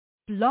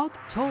Blog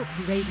Talk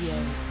Radio.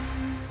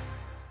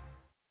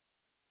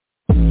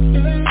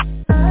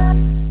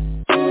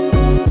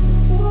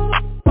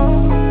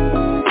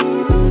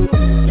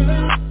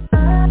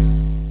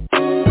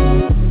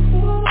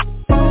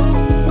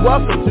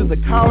 Welcome to the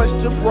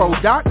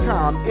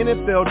College2Pro.com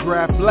NFL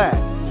Draft Blast,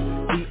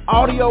 the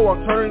audio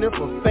alternative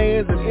for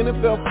fans and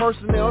NFL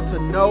personnel to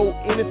know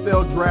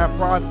NFL draft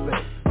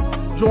prospects.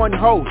 Join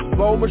host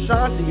Bo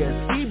Marchionte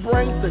as he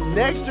brings the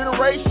next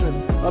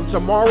generation of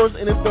tomorrow's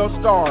NFL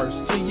stars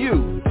to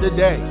you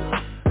today.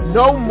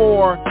 No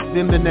more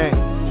than the name.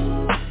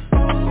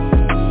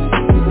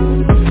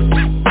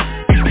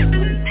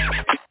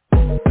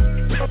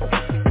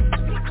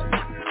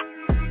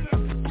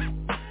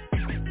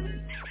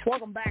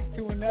 Welcome back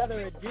to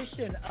another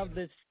edition of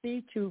the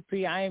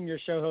C2P. I am your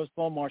show host,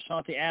 Bo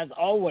Marchionte. As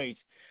always,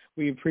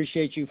 we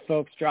appreciate you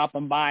folks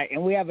dropping by.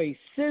 And we have a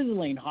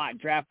sizzling hot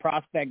draft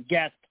prospect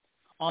guest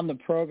on the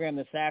program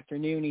this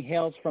afternoon. He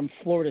hails from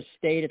Florida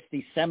State. It's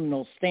the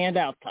Seminole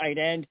standout tight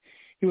end.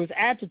 He was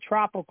at the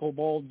Tropical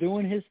Bowl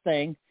doing his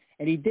thing,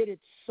 and he did it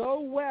so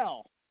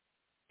well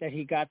that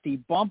he got the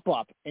bump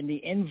up and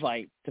the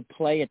invite to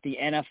play at the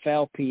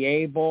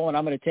NFLPA Bowl. And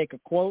I'm going to take a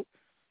quote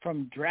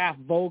from Draft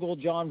Vogel,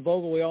 John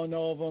Vogel. We all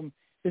know of him.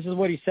 This is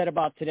what he said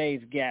about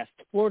today's guest.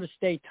 Florida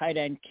State tight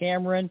end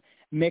Camren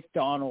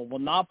McDonald will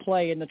not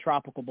play in the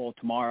Tropical Bowl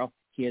tomorrow.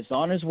 He is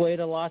on his way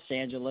to Los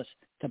Angeles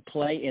to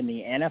play in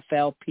the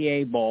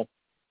NFLPA Bowl.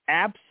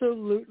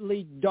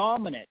 Absolutely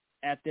dominant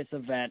at this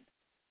event.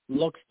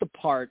 Looks the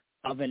part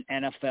of an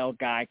NFL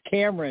guy.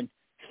 Camren,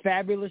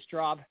 fabulous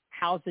job.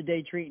 How's the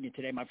day treating you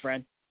today, my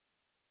friend?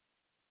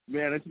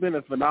 Man, it's been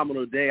a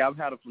phenomenal day. I've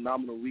had a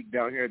phenomenal week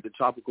down here at the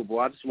Tropical Bowl.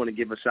 I just want to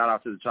give a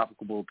shout-out to the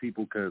Tropical Bowl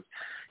people because,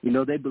 you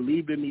know, they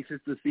believed in me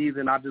since the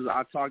season. I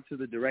talked to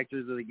the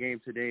directors of the game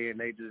today, and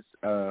they just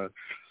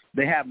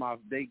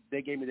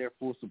they gave me their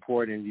full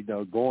support and, you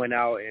know, going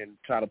out and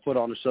trying to put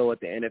on a show at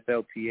the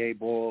NFLPA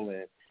Bowl.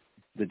 And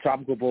the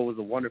Tropical Bowl was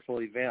a wonderful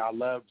event. I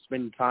loved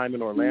spending time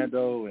in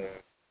Orlando, and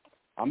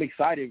I'm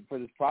excited for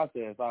this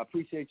process. I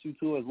appreciate you,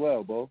 too, as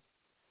well, Bo.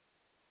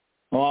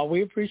 Well,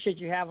 we appreciate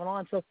you having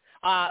on. So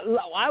I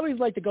always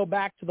like to go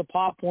back to the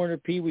Pop Warner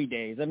Pee Wee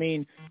days. I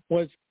mean,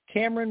 was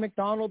Camren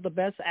McDonald the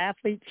best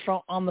athlete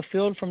on the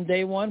field from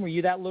day one? Were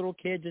you that little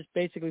kid just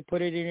basically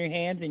put it in your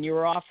hands and you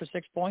were off for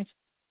 6 points?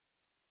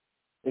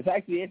 It's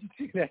actually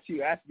interesting that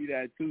you asked me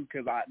that, too,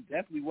 because I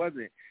definitely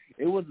wasn't.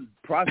 It was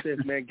a process,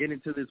 man,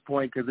 getting to this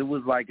point because it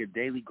was like a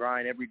daily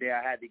grind. Every day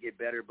I had to get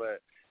better. But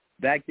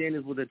back then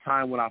was the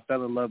time when I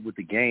fell in love with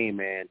the game,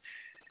 man.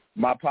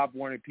 My Pop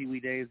Warner Pee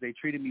Wee days, they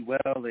treated me well,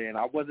 and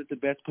I wasn't the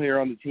best player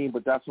on the team,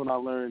 but that's when I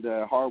learned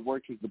hard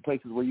work is the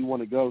places where you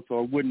want to go.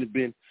 So it wouldn't have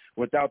been,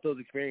 without those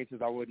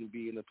experiences, I wouldn't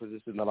be in the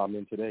position that I'm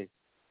in today.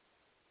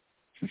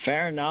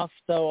 Fair enough.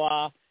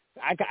 So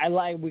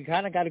we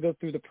kind of got to go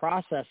through the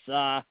process.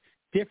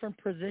 Different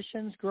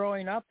positions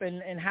growing up,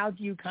 and how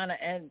do you kind of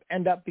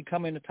end up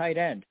becoming a tight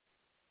end?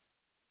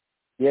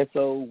 Yeah,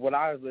 so when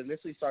I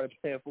initially started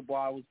playing football,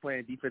 I was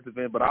playing defensive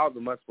end, but I was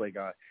a must-play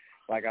guy.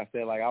 Like I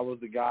said, I was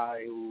the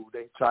guy who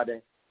they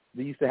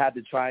used to have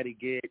to try to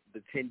get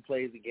the 10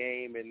 plays a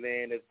game, and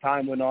then as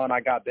time went on, I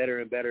got better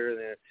and better.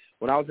 And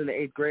when I was in the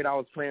 8th grade, I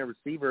was playing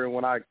receiver, and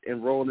when I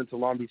enrolled into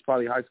Long Beach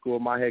Poly High School,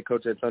 my head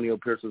coach, Antonio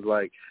Pierce, was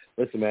like,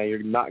 listen, man,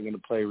 you're not going to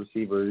play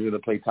receiver. You're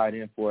going to play tight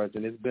end for us,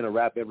 and it's been a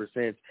wrap ever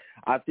since.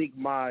 I think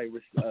my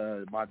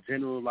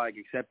general,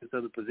 acceptance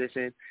of the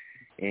position,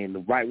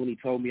 and right when he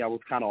told me I was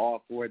kind of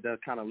all for it,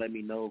 that kind of let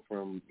me know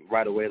from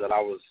right away that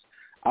I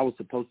was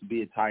supposed to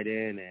be a tight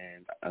end,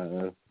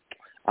 and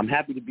I'm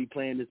happy to be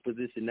playing this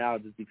position now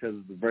just because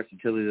of the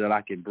versatility that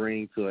I can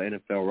bring to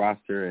an NFL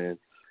roster, and,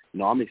 you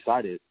know, I'm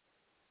excited.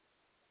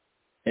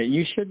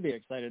 You should be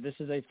excited. This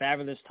is a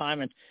fabulous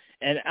time, and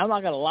I'm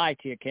not going to lie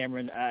to you,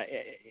 Camren.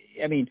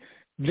 I mean,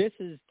 this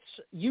is,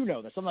 you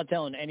know this. I'm not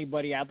telling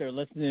anybody out there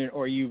listening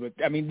or you, but,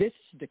 I mean, this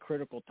is the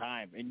critical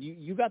time, and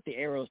you got the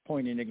arrows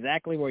pointing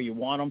exactly where you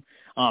want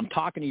them.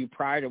 Talking to you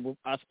prior to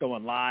us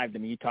going live, I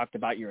mean, you talked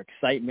about your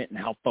excitement and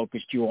how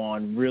focused you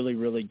on really,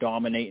 really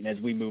dominating as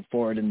we move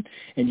forward, and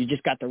you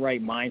just got the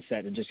right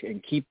mindset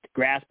and keep the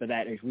grasp of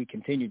that as we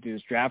continue through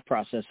this draft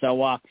process.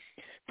 So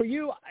for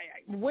you,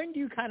 when do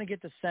you kind of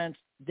get the sense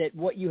that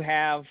what you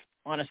have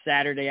on a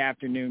Saturday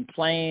afternoon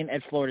playing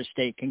at Florida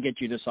State can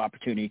get you this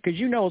opportunity? Because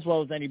you know as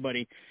well as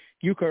anybody,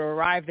 you could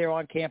arrive there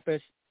on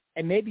campus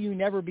and maybe you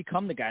never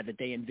become the guy that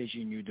they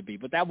envision you to be,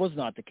 but that was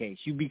not the case.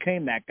 You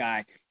became that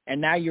guy, and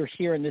now you're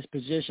here in this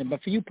position.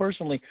 But for you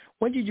personally,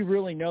 when did you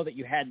really know that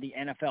you had the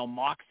NFL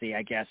moxie,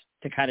 I guess,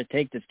 to kind of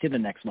take this to the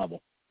next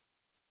level?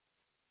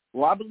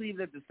 Well, I believe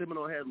that the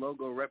Seminole Head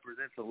logo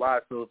represents a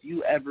lot. So if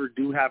you ever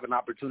do have an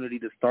opportunity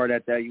to start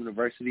at that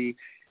university,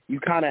 you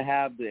kind of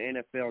have the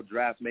NFL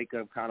draft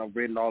makeup kind of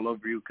written all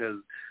over you because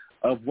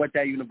of what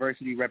that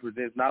university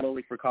represents, not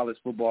only for college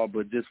football,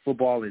 but just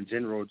football in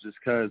general, just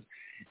because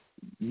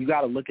you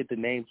got to look at the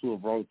names who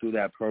have rolled through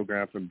that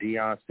program, from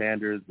Deion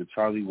Sanders to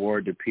Charlie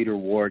Ward to Peter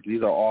Ward.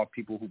 These are all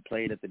people who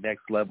played at the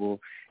next level.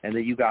 And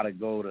then you got to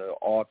go to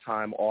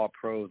all-time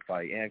all-pros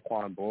like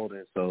Anquan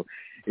Bolden. So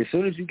as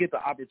soon as you get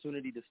the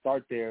opportunity to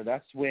start there,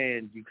 that's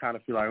when you kind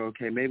of feel like,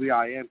 okay, maybe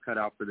I am cut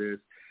out for this.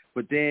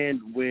 But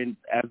then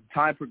as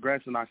time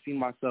progressed and I seen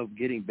myself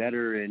getting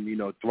better and,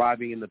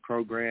 thriving in the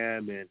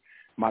program, and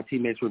my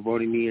teammates were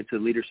voting me into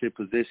leadership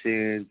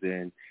positions,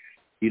 and,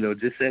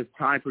 just as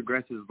time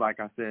progresses, like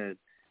I said,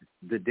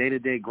 the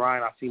day-to-day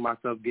grind, I see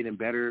myself getting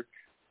better.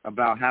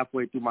 About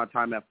halfway through my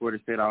time at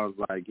Florida State, I was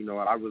like, you know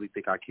what, I really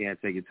think I can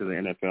take it to the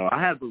NFL.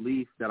 I have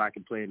belief that I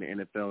can play in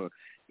the NFL,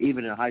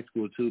 even in high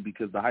school too,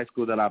 because the high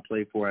school that I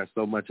play for has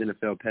so much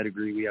NFL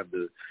pedigree. We have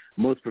the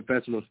most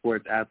professional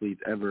sports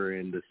athletes ever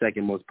and the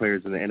second most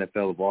players in the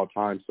NFL of all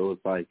time. So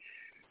it's like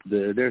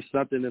there's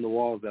something in the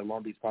walls at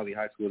Long Beach Poly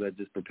High School that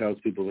just propels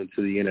people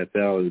into the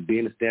NFL. And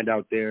being a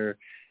standout there,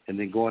 and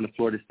then going to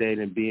Florida State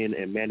and being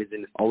and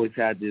managing, always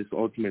had this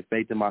ultimate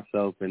faith in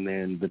myself. And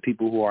then the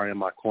people who are in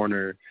my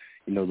corner,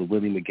 the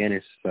Willie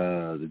McGinnis,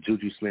 the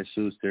Juju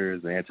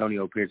Smith-Schusters, the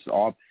Antonio Pierce,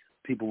 all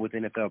people with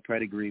NFL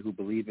pedigree who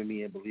believe in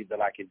me and believe that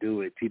I can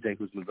do it. TJ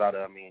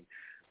Husmanzada, I mean,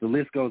 the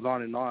list goes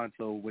on and on.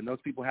 So when those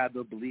people have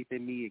the belief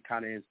in me, it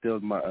kind of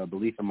instills my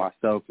belief in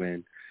myself,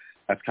 and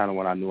that's kind of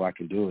when I knew I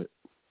could do it.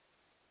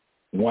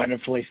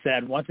 Wonderfully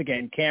said. Once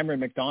again, Camren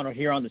McDonald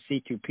here on the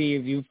C2P.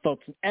 If you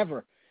folks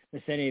ever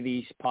miss any of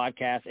these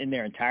podcasts in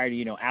their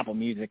entirety, Apple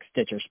Music,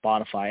 Stitcher,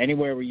 Spotify,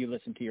 anywhere where you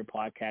listen to your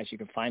podcast, you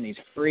can find these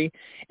free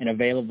and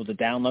available to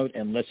download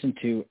and listen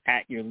to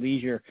at your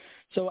leisure.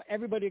 So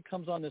everybody who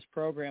comes on this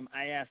program,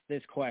 I ask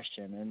this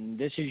question, and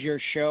this is your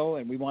show,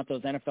 and we want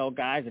those NFL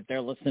guys, if they're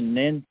listening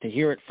in, to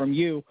hear it from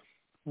you.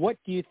 What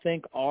do you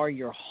think are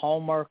your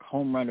hallmark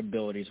home run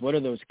abilities? What are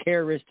those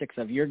characteristics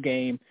of your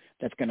game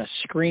that's going to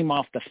scream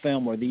off the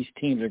film where these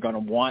teams are going to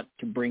want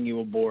to bring you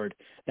aboard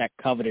that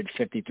coveted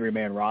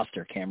 53-man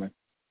roster, Camren?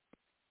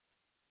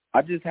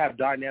 I just have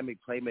dynamic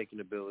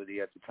playmaking ability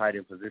at the tight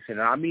end position.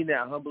 And I mean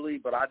that humbly,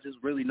 but I just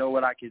really know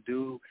what I can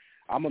do.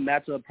 I'm a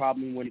matchup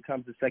problem when it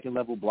comes to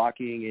second-level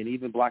blocking and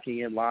even blocking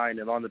in line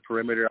and on the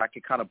perimeter. I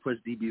can kind of push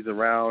DBs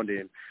around,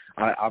 and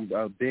I'm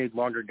a big,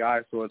 longer guy,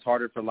 so it's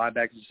harder for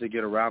linebackers to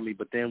get around me.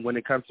 But then when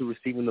it comes to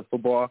receiving the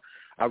football,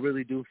 I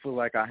really do feel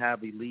like I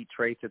have elite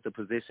traits at the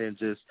position,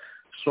 just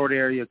short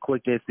area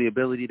quickness, the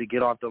ability to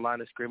get off the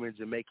line of scrimmage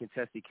and make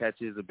contested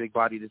catches, a big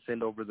body to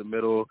send over the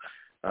middle.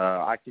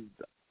 I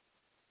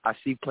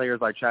see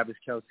players like Travis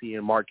Kelce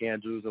and Mark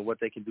Andrews and what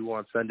they can do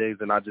on Sundays,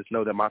 and I just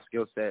know that my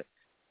skill set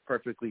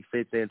perfectly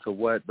fits into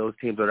what those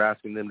teams are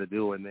asking them to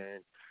do. And then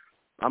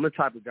I'm the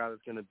type of guy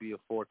that's going to be a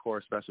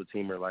four-core special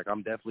teamer. Like,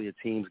 I'm definitely a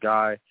teams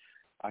guy.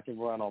 I can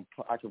run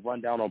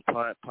down on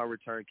punt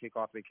return,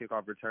 kickoff, and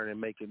kickoff return and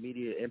make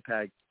immediate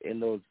impact in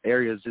those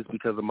areas just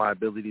because of my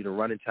ability to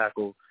run and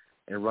tackle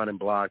and run and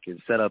block and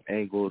set up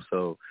angles.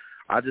 So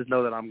I just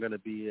know that I'm going to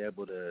be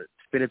able to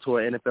fit into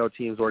an NFL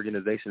team's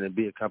organization and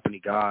be a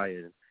company guy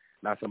and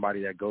not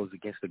somebody that goes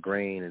against the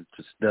grain and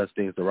just does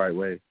things the right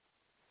way.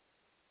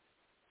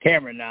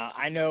 Camren, now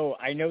I know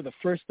the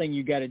first thing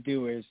you got to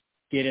do is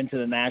get into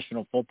the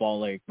National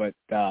Football League, but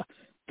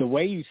the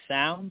way you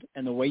sound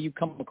and the way you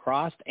come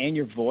across and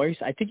your voice,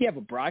 I think you have a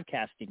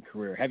broadcasting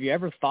career. Have you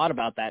ever thought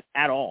about that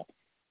at all?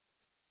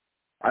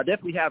 I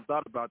definitely have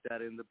thought about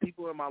that, and the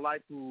people in my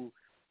life who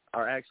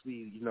are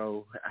actually,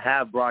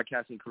 have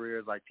broadcasting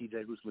careers like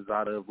TJ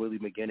Husmanzada, Willie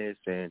McGinnis,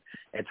 and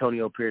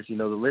Antonio Pierce,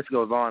 the list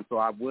goes on. So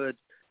I would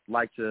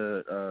like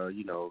to,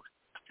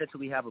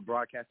 potentially have a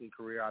broadcasting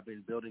career. I've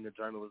been building a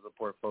journalism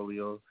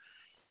portfolio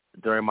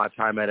during my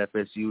time at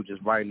FSU,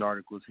 just writing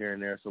articles here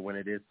and there. So when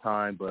it is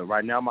time, but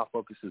right now my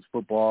focus is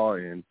football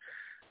and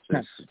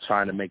just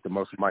trying to make the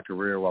most of my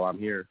career while I'm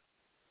here.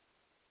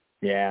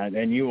 Yeah,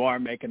 and you are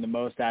making the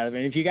most out of it.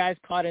 And if you guys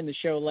caught in the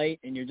show late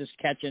and you're just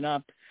catching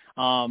up,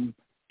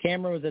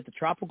 Camren was at the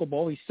Tropical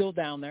Bowl. He's still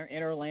down there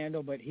in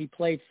Orlando, but he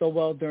played so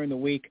well during the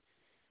week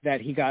that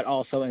he got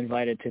also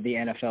invited to the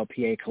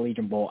NFLPA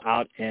Collegiate Bowl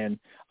out in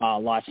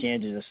Los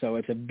Angeles. So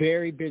it's a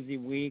very busy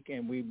week,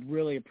 and we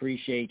really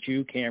appreciate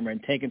you,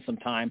 Camren, taking some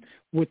time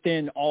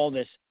within all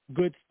this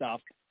good stuff,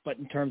 but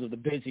in terms of the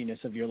busyness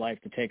of your life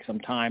to take some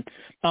time.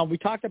 We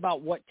talked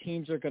about what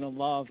teams are going to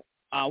love.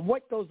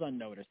 What goes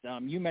unnoticed?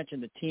 You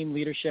mentioned the team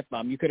leadership.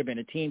 You could have been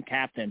a team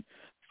captain,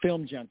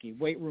 film junkie,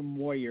 weight room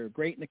warrior,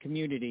 great in the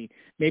community,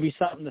 maybe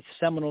something the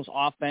Seminoles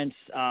offense,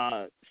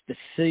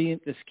 the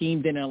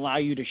scheme didn't allow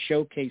you to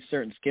showcase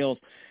certain skills.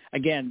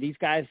 Again, these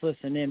guys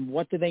listen in.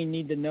 What do they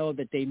need to know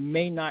that they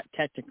may not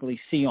technically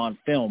see on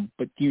film,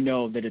 but you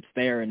know that it's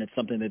there and it's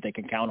something that they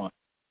can count on?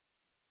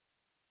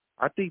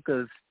 I think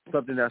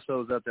something that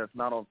shows up that's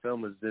not on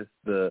film is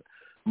just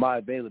my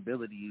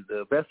availability.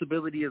 The best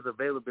ability is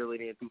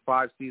availability, and through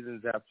 5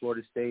 seasons at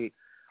Florida State,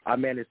 I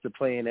managed to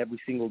play in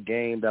every single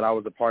game that I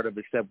was a part of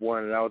except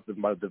one, and that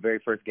was the very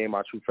first game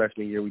my true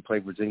freshman year. We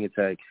played Virginia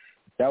Tech.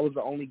 That was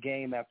the only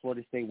game at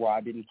Florida State where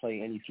I didn't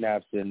play any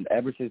snaps, and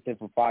ever since then,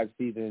 for 5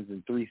 seasons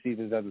and 3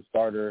 seasons as a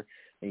starter,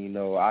 and,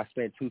 I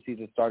spent 2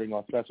 seasons starting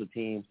on special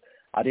teams,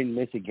 I didn't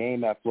miss a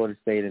game at Florida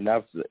State, and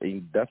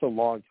that's a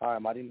long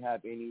time. I didn't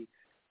have any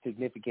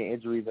significant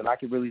injuries, and I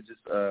could really just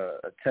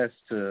attest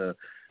to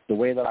the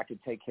way that I could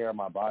take care of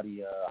my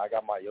body. I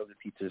got my yoga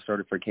teacher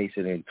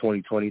certification in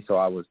 2020, so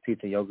I was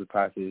teaching yoga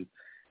classes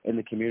in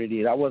the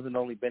community. That wasn't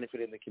only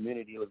benefiting the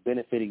community, it was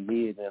benefiting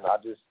me. And then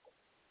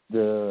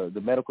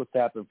the medical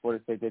staff in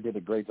Florida State, they did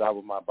a great job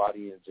with my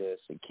body and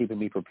just keeping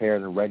me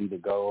prepared and ready to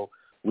go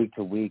week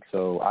to week.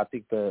 So I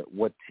think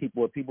what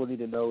people need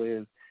to know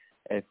is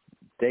if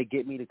they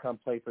get me to come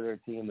play for their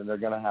team, then they're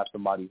going to have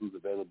somebody who's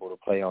available to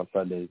play on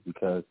Sundays,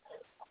 because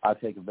I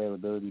take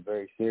availability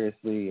very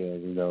seriously.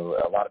 And, a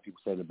lot of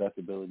people say the best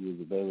ability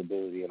is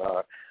availability, and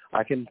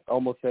I can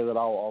almost say that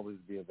I'll always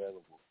be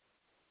available.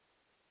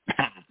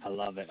 I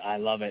love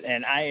it.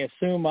 And I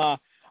assume,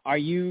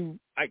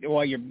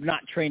 you're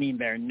not training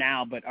there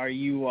now, but are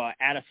you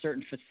at a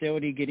certain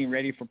facility getting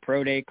ready for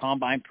pro day,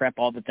 combine prep,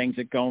 all the things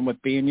that go in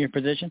with being in your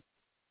position?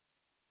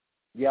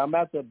 Yeah, I'm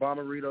at the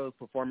Bomarito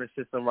Performance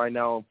System right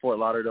now in Fort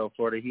Lauderdale,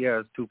 Florida. He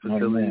has 2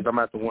 facilities. I'm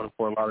at the one in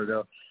Fort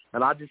Lauderdale.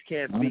 And I just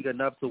can't speak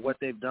enough to what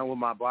they've done with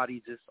my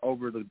body just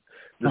over the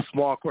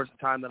small course of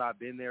time that I've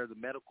been there. The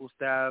medical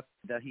staff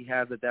that he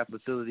has at that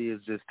facility is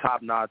just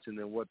top-notch. And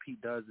then what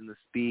Pete does in the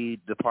speed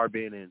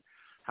department and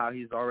how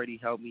he's already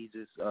helped me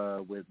just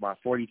with my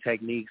 40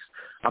 techniques.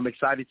 I'm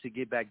excited to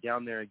get back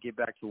down there and get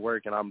back to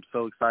work, and I'm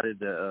so excited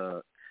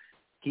that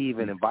he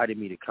even invited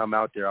me to come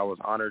out there. I was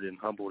honored and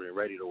humbled and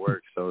ready to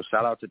work. So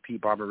shout out to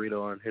Pete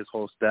Bomarito and his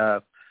whole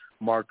staff,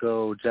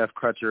 Marco, Jeff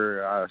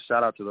Crutcher.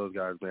 Shout out to those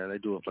guys, man. They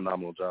do a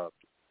phenomenal job.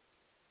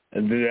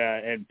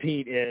 And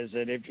Pete is,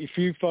 and if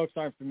you folks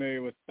aren't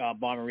familiar with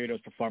Bomarito's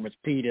performance,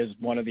 Pete is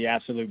one of the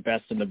absolute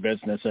best in the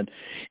business. And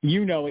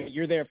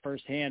you're there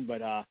firsthand,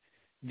 but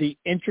the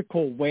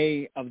integral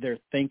way of their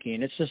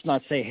thinking, it's just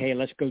not say, hey,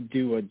 let's go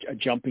do a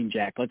jumping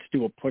jack, let's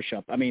do a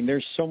push-up. I mean,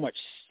 there's so much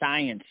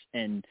science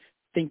and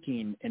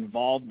thinking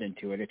involved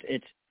into it.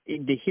 It's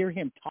to hear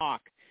him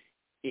talk,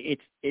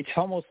 it's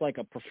almost like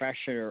a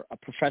professor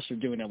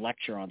doing a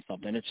lecture on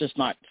something. It's just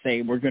not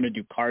say we're going to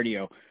do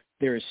cardio.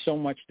 There is so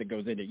much that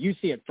goes into it. You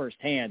see it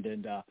firsthand,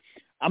 and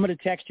I'm going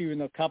to text you in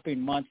the coming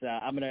months.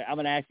 I'm going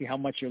to ask you how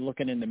much you're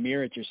looking in the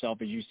mirror at yourself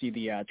as you see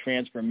the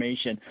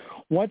transformation.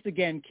 Once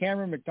again,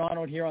 Camren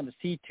McDonald here on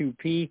the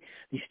C2P,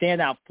 the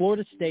standout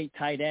Florida State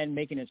tight end,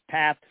 making his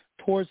path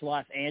towards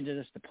Los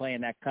Angeles to play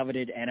in that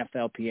coveted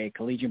NFLPA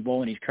Collegiate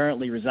Bowl, and he's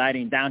currently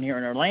residing down here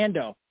in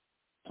Orlando,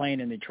 playing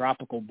in the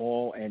Tropical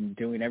Bowl and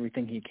doing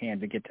everything he can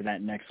to get to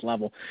that next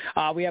level.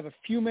 We have a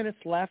few minutes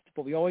left,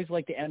 but we always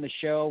like to end the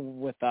show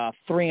with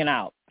 3 and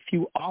out, a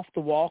few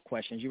off-the-wall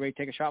questions. You ready to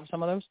take a shot with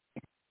some of those?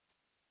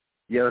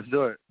 Yeah, let's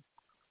do it.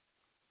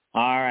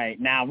 All right.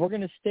 Now, we're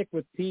going to stick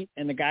with Pete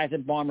and the guys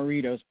at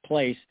Bomarito's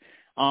place.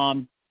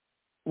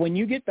 When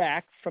you get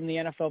back from the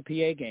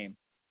NFLPA game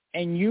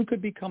and you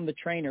could become the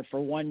trainer for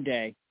one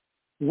day,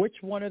 which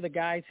one of the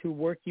guys who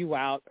work you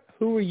out,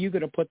 who are you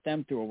going to put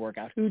them through a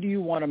workout? Who do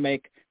you want to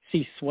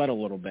see sweat a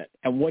little bit?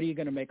 And what are you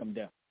going to make them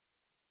do?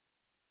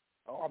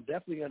 Oh, I'm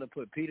definitely going to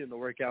put Pete in the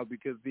workout,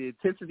 because the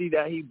intensity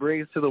that he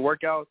brings to the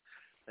workout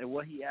and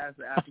what he asks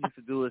the athletes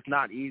to do is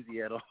not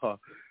easy at all.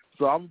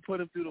 So I'm going to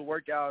put him through the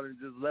workout and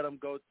just let him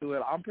go through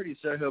it. I'm pretty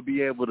sure he'll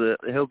be able to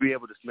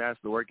smash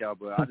the workout,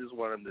 but I just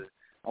want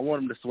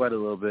him to sweat a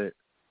little bit.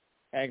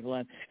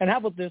 Excellent. And how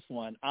about this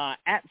one?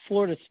 At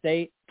Florida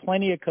State,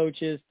 plenty of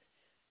coaches.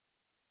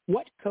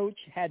 What coach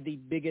had the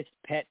biggest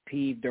pet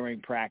peeve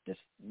during practice?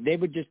 They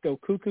would just go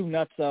cuckoo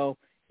nutso.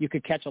 You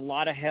could catch a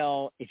lot of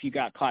hell if you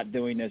got caught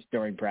doing this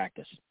during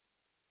practice.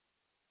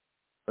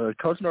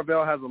 Coach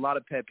Norvell has a lot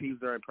of pet peeves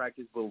during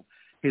practice, but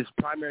his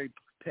primary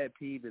pet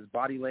peeve is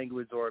body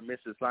language or a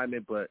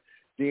misassignment. But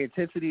the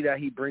intensity that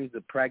he brings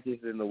to practice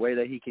and the way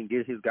that he can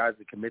get his guys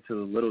to commit to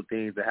the little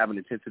things, to have an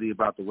intensity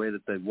about the way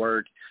that they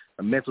work,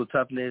 a mental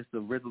toughness,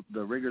 the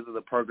rigors of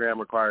the program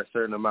require a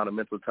certain amount of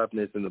mental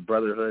toughness, and the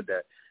brotherhood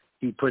that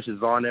he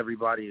pushes on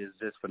everybody is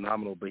just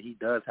phenomenal. But he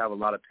does have a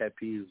lot of pet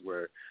peeves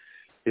where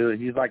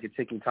he's like a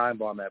ticking time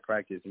bomb at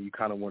practice, and you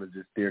kind of want to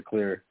just steer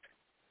clear.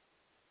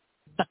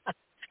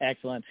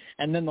 Excellent.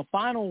 And then the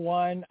final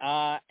one,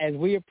 as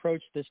we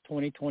approach this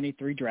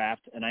 2023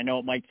 draft, and I know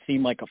it might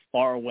seem like a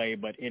far away,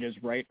 but it is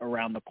right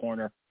around the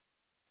corner.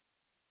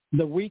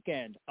 The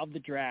weekend of the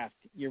draft,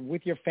 you're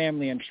with your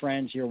family and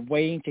friends. You're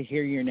waiting to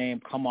hear your name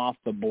come off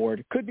the board.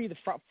 It could be the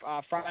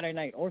Friday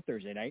night or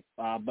Thursday night,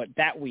 but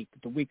that week,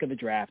 the week of the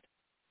draft,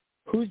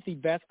 who's the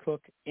best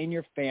cook in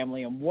your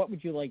family, and what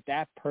would you like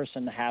that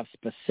person to have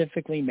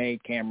specifically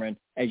made, Camren,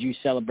 as you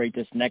celebrate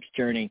this next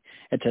journey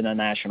into the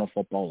National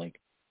Football League?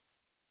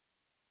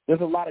 There's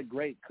a lot of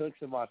great cooks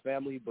in my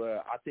family,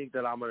 but I think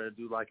that I'm going to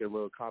do like a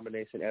little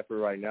combination effort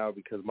right now,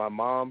 because my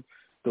mom,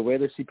 the way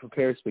that she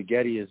prepares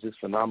spaghetti is just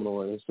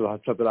phenomenal, and it's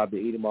something I've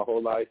been eating my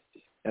whole life,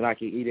 and I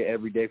can eat it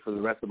every day for the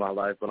rest of my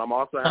life. But I'm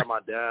also having my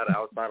dad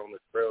outside on the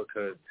grill,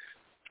 because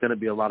it's going to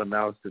be a lot of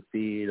mouths to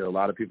feed. A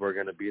lot of people are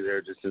going to be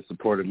there just in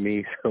support of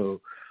me. So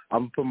I'm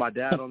going to put my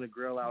dad on the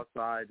grill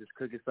outside, just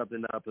cooking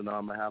something up, and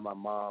I'm going to have my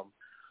mom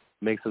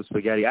make some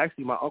spaghetti.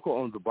 Actually, my uncle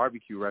owns a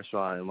barbecue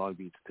restaurant in Long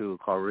Beach, too,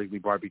 called Wrigley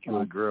Barbecue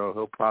and Grill.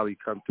 He'll probably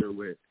come through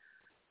with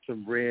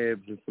some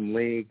ribs and some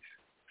legs.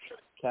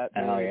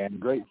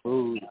 Great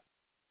food.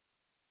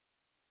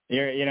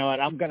 You know what?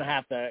 I'm gonna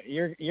have to.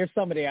 You're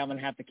somebody I'm gonna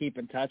have to keep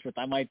in touch with.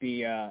 I might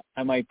be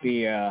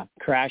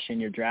crashing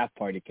your draft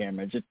party,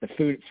 Cameron. Just the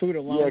food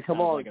alone. Yeah, come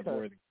on, like it's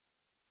worthy.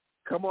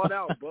 Come on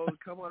out, Bo.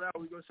 Come on out.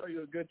 We're gonna show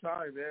you a good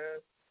time,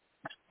 man.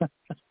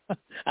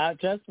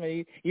 Trust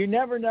me, you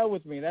never know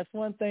with me. That's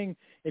one thing.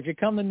 If you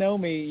come to know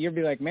me, you'll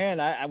be like, man,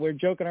 we're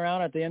joking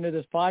around at the end of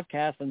this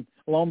podcast, and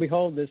lo and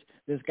behold, this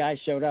guy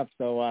showed up.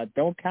 So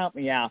don't count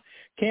me out.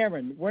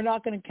 Cameron, we're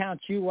not going to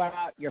count you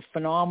out. You're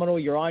phenomenal.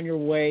 You're on your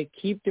way.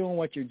 Keep doing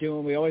what you're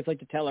doing. We always like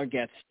to tell our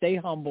guests, stay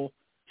humble,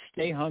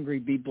 stay hungry,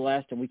 be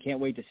blessed, and we can't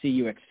wait to see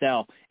you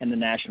excel in the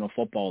National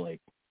Football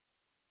League.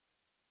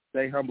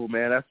 Stay humble,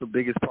 man. That's the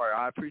biggest part.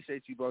 I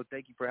appreciate you, Bo.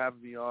 Thank you for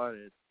having me on,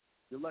 and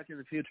good luck in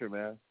the future,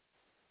 man.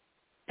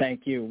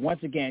 Thank you.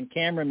 Once again,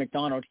 Camren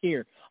McDonald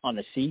here on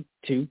the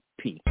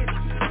C2P.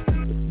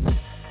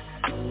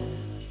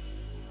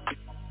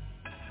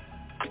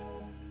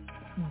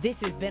 This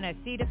has been a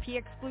C2P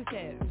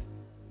exclusive.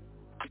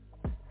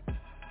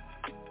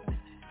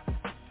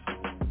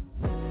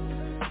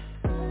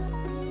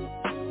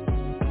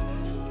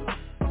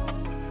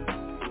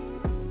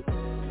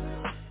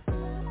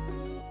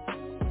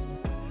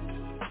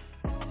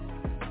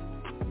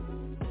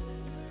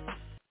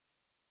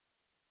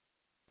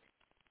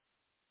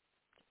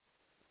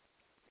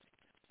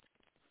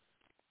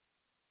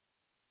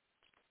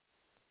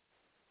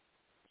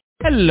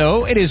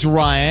 Hello, it is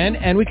Ryan,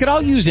 and we could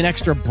all use an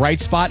extra bright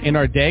spot in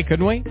our day,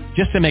 couldn't we?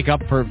 Just to make up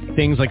for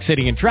things like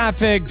sitting in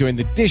traffic, doing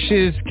the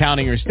dishes,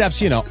 counting your steps,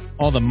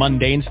 all the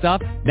mundane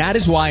stuff. That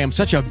is why I'm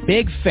such a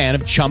big fan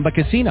of Chumba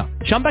Casino.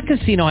 Chumba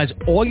Casino has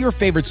all your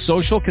favorite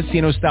social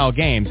casino-style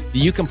games that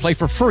you can play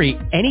for free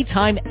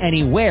anytime,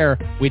 anywhere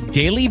with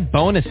daily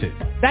bonuses.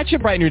 That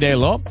should brighten your day a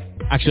little.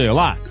 Actually, a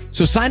lot.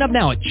 So sign up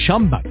now at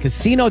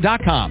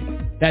ChumbaCasino.com.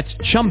 That's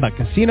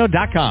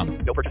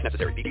ChumbaCasino.com. No purchase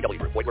necessary. VGW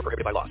Group. Void where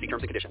prohibited by law. See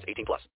terms and conditions. 18+.